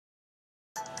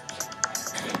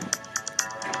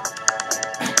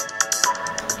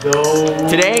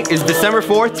Today is December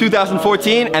 4th,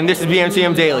 2014, and this is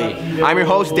BMTM Daily. I'm your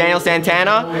host, Daniel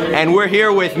Santana, and we're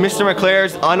here with Mr.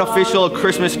 McClare's unofficial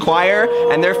Christmas choir,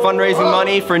 and they're fundraising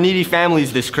money for needy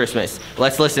families this Christmas.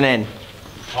 Let's listen in.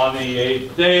 On the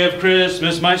 8th day of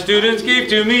Christmas, my students gave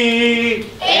to me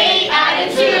 8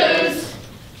 attitudes,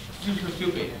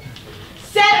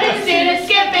 7 students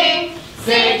skipping,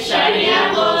 6 shiny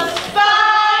apples,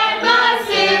 5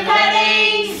 massive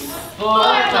headaches, 4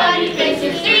 funny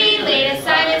faces, 3 late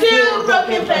assignments, 2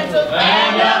 broken pencils,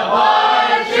 and a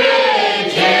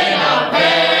partridge in a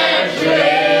pear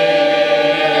tree.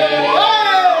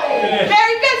 Whoa!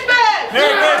 Merry Christmas!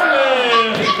 Merry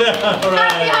Christmas! All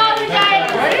right. Happy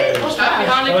holidays! Happy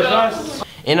Hanukkah!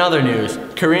 In other news,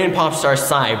 Korean pop star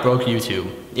Psy broke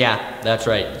YouTube. Yeah, that's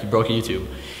right, he broke YouTube.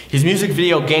 His music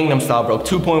video Gangnam Style broke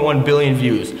 2.1 billion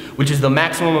views, which is the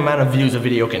maximum amount of views a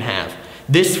video can have.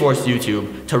 This forced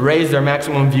YouTube to raise their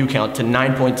maximum view count to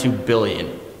 9.2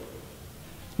 billion.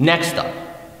 Next up,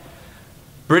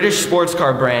 British sports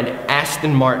car brand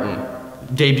Aston Martin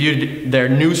debuted their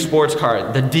new sports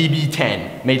car, the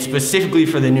DB10, made specifically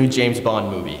for the new James Bond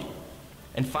movie.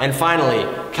 And finally,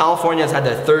 California has had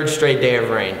their 3rd straight day of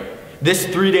rain. This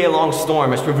 3-day-long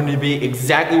storm has proven to be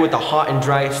exactly what the hot and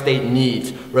dry state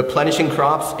needs, replenishing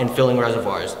crops and filling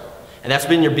reservoirs. And that's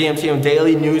been your BMTM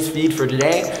Daily News feed for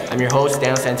today. I'm your host,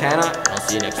 Daniel Santana, and I'll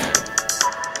see you next time.